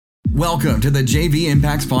Welcome to the JV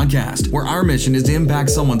Impacts Podcast, where our mission is to impact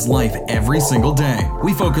someone's life every single day.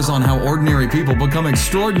 We focus on how ordinary people become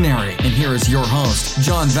extraordinary. And here is your host,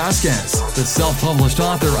 John Vasquez, the self-published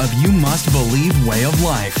author of You Must Believe Way of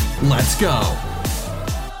Life. Let's go.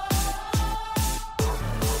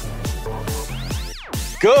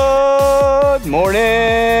 Good morning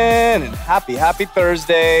and happy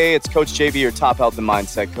Thursday. It's Coach JV, your top health and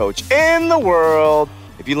mindset coach in the world.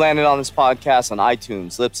 If you landed on this podcast on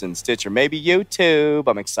iTunes, Libsyn, Stitcher, maybe YouTube,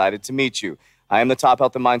 I'm excited to meet you. I am the top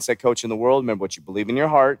health and mindset coach in the world. Remember, what you believe in your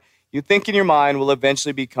heart, you think in your mind will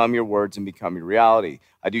eventually become your words and become your reality.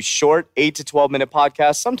 I do short 8 to 12-minute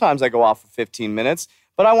podcasts. Sometimes I go off for 15 minutes,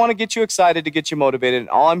 but I want to get you excited, to get you motivated, and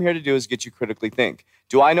all I'm here to do is get you critically think.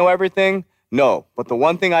 Do I know everything? No, but the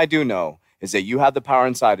one thing I do know is that you have the power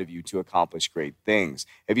inside of you to accomplish great things.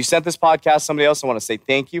 If you sent this podcast to somebody else, I want to say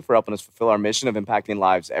thank you for helping us fulfill our mission of impacting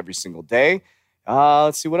lives every single day.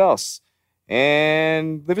 Let's see what else.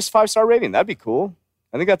 And leave us a 5-star rating. That'd be cool.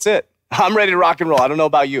 I think that's it. I'm ready to rock and roll. I don't know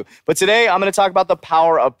about you. But today I'm going to talk about the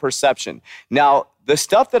power of perception. Now, the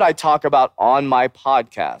stuff that I talk about on my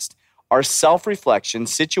podcast are self-reflection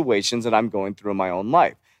situations that I'm going through in my own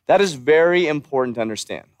life. That is very important to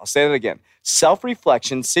understand. I'll say that again.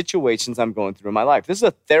 Self-reflection situations I'm going through in my life. This is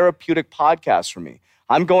a therapeutic podcast for me.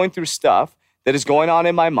 I'm going through stuff that is going on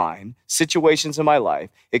in my mind, situations in my life,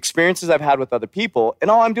 experiences I've had with other people, and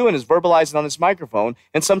all I'm doing is verbalizing on this microphone,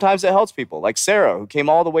 and sometimes it helps people, like Sarah, who came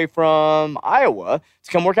all the way from Iowa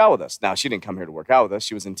to come work out with us. Now, she didn't come here to work out with us.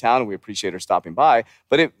 She was in town, and we appreciate her stopping by,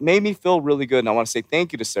 but it made me feel really good, and I want to say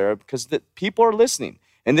thank you to Sarah because people are listening.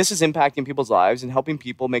 And this is impacting people's lives and helping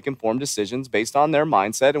people make informed decisions based on their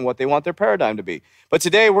mindset and what they want their paradigm to be. But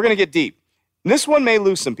today, we're going to get deep. And this one may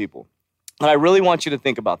lose some people, and I really want you to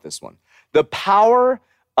think about this one. The power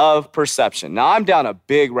of perception. Now, I'm down a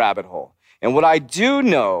big rabbit hole. And what I do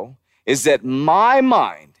know is that my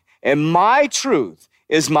mind and my truth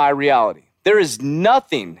is my reality. There is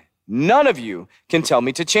nothing, none of you can tell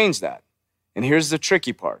me to change that. And here's the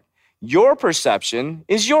tricky part. Your perception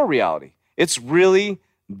is your reality. It's really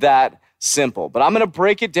that simple. But I'm going to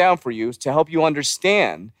break it down for you to help you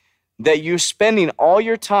understand that you're spending all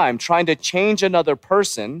your time trying to change another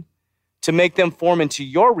person to make them form into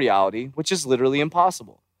your reality, which is literally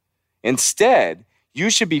impossible. Instead, you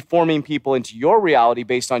should be forming people into your reality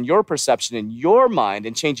based on your perception in your mind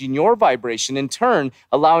and changing your vibration, in turn,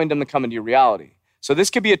 allowing them to come into your reality. So this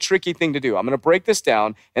could be a tricky thing to do. I'm going to break this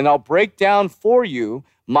down, and I'll break down for you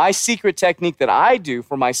my secret technique that I do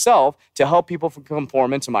for myself to help people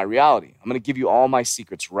conform into my reality. I'm going to give you all my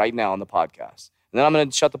secrets right now on the podcast. And then I'm going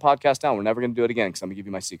to shut the podcast down. We're never going to do it again because I'm going to give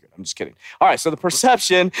you my secret. I'm just kidding. All right, so the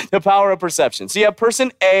perception, the power of perception. So you have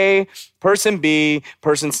person A, person B,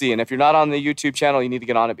 person C. And if you're not on the YouTube channel, you need to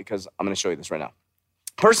get on it because I'm going to show you this right now.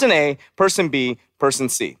 Person A, person B, person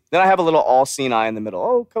C. Then I have a little all-seeing eye in the middle.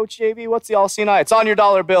 Oh, Coach JV, what's the all-seeing eye? It's on your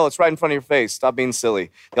dollar bill. It's right in front of your face. Stop being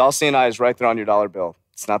silly. The all-seeing eye is right there on your dollar bill.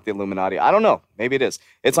 It's not the Illuminati. I don't know. Maybe it is.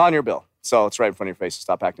 It's on your bill. So it's right in front of your face. So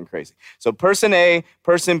stop acting crazy. So person A,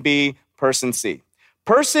 person B, person C.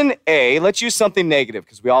 Person A, let's use something negative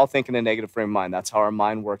because we all think in a negative frame of mind. That's how our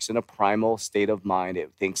mind works in a primal state of mind.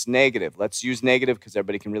 It thinks negative. Let's use negative because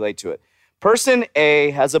everybody can relate to it. Person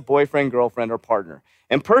A has a boyfriend, girlfriend, or partner.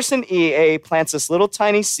 And person A plants this little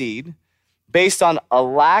tiny seed based on a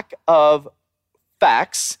lack of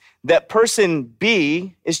facts that person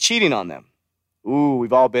B is cheating on them. Ooh,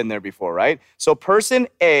 we've all been there before, right? So person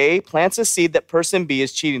A plants a seed that person B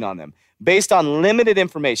is cheating on them based on limited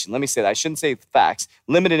information. Let me say that. I shouldn't say facts,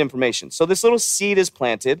 limited information. So this little seed is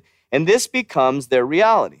planted, and this becomes their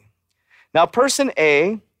reality. Now, person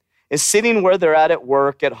A is sitting where they're at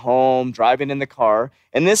work, at home, driving in the car,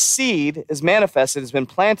 and this seed is manifested, has been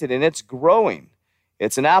planted, and it's growing.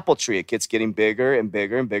 It's an apple tree. It gets getting bigger and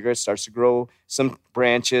bigger and bigger. It starts to grow some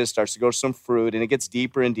branches, starts to grow some fruit, and it gets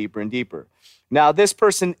deeper and deeper and deeper. Now, this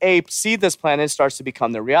person A seed that's planted starts to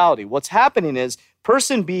become their reality. What's happening is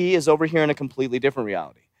person B is over here in a completely different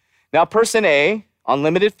reality. Now, person A, on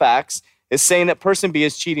limited facts, is saying that person B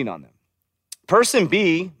is cheating on them. Person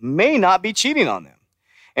B may not be cheating on them.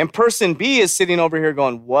 And person B is sitting over here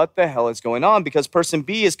going, what the hell is going on? Because person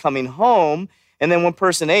B is coming home, and then when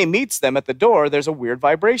person A meets them at the door, there's a weird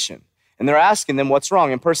vibration. And they're asking them what's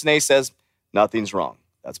wrong. And person A says, nothing's wrong.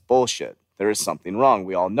 That's bullshit. There is something wrong.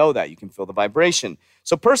 We all know that. You can feel the vibration.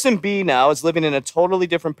 So person B now is living in a totally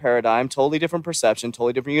different paradigm, totally different perception,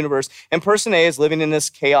 totally different universe. And person A is living in this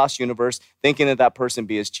chaos universe thinking that person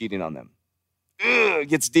B is cheating on them. It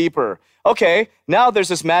gets deeper. Okay, now there's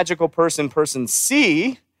this magical person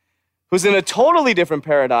C, who's in a totally different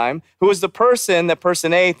paradigm, who is the person that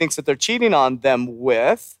person A thinks that they're cheating on them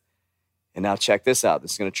with, And now check this out.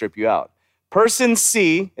 This is going to trip you out. Person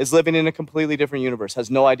C is living in a completely different universe,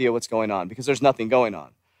 has no idea what's going on because there's nothing going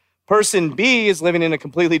on. Person B is living in a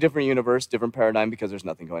completely different universe, different paradigm because there's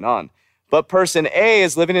nothing going on. But person A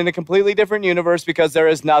is living in a completely different universe because there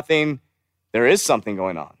is something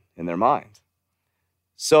going on in their mind.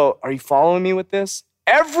 So are you following me with this?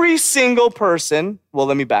 Every single person, well,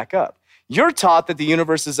 let me back up. You're taught that the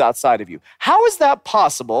universe is outside of you. How is that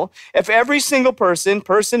possible if every single person,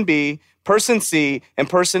 person B, person C, and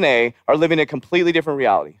person A are living a completely different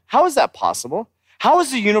reality? How is that possible? How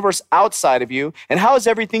is the universe outside of you, and how is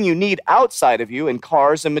everything you need outside of you in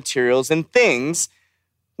cars and materials and things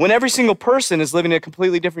when every single person is living in a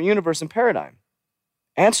completely different universe and paradigm?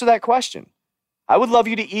 Answer that question. I would love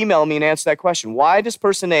you to email me and answer that question. Why does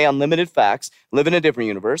person A, unlimited facts, live in a different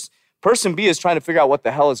universe? Person B is trying to figure out what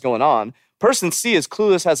the hell is going on. Person C is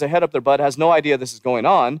clueless, has their head up their butt, has no idea this is going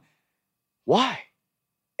on. Why?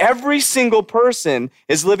 Every single person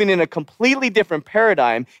is living in a completely different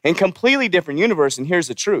paradigm and completely different universe, and here's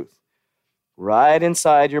the truth. Right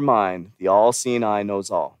inside your mind, the all-seeing eye knows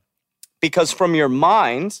all. Because from your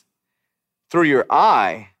mind, through your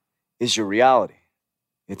eye, is your reality.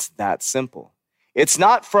 It's that simple. It's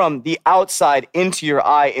not from the outside into your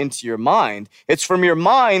eye, into your mind. It's from your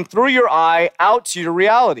mind through your eye out to your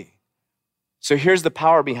reality. So here's the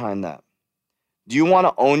power behind that. Do you want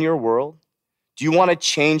to own your world? Do you want to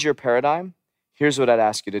change your paradigm? Here's what I'd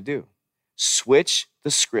ask you to do. Switch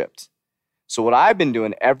the script. So what I've been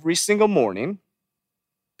doing every single morning,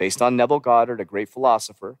 based on Neville Goddard, a great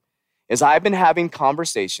philosopher, is I've been having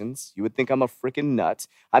conversations. You would think I'm a freaking nut.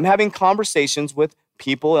 I'm having conversations with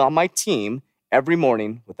people on my team every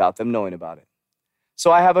morning without them knowing about it.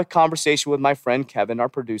 So I have a conversation with my friend Kevin, our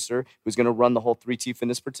producer, who's going to run the whole 3T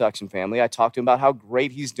Fitness production family. I talked to him about how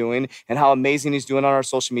great he's doing and how amazing he's doing on our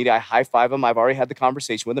social media. I high-five him. I've already had the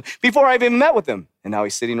conversation with him before I even met with him. And now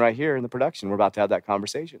he's sitting right here in the production. We're about to have that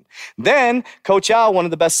conversation. Then Coach Al, one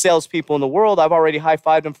of the best salespeople in the world, I've already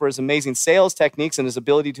high-fived him for his amazing sales techniques and his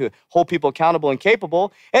ability to hold people accountable and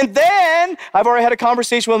capable. And then I've already had a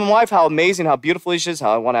conversation with my wife, how amazing, how beautiful she is,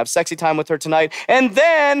 how I want to have sexy time with her tonight. And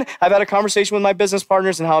then I've had a conversation with my business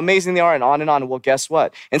partners and how amazing they are, and on and on. Well, guess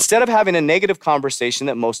what? Instead of having a negative conversation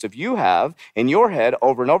that most of you have in your head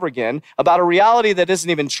over and over again about a reality that isn't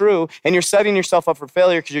even true, and you're setting yourself up for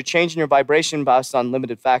failure because you're changing your vibration based on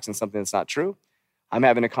limited facts and something that's not true, I'm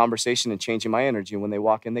having a conversation and changing my energy, and when they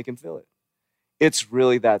walk in, they can feel it. It's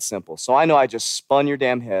really that simple. So I know I just spun your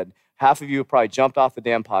damn head. Half of you have probably jumped off the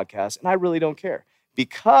damn podcast, and I really don't care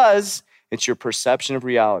because it's your perception of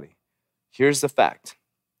reality. Here's the fact.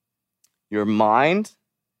 Your mind,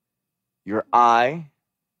 your eye,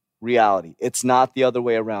 reality. It's not the other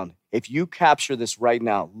way around. If you capture this right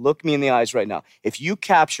now, look me in the eyes right now. If you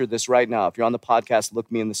capture this right now, if you're on the podcast, look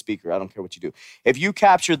me in the speaker. I don't care what you do. If you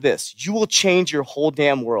capture this, you will change your whole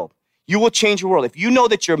damn world. You will change your world. If you know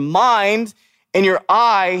that your mind and your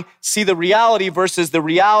eye see the reality versus the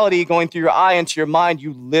reality going through your eye into your mind,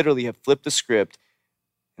 you literally have flipped the script,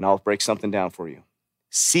 and I'll break something down for you.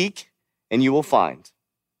 Seek, and you will find.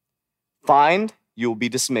 Find, you will be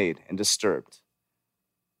dismayed and disturbed.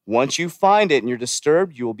 Once you find it and you're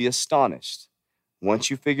disturbed, you will be astonished.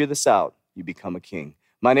 Once you figure this out, you become a king.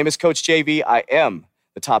 My name is Coach JV. I am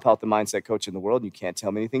the top health and mindset coach in the world, and you can't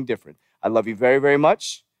tell me anything different. I love you very, very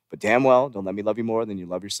much, but damn well, don't let me love you more than you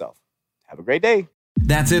love yourself. Have a great day.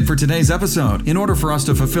 That's it for today's episode. In order for us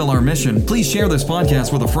to fulfill our mission, please share this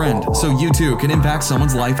podcast with a friend so you too can impact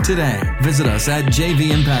someone's life today. Visit us at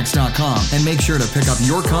jvimpacts.com and make sure to pick up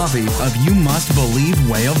your copy of You Must Believe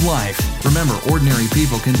Way of Life. Remember, ordinary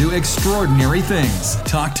people can do extraordinary things.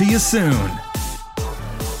 Talk to you soon.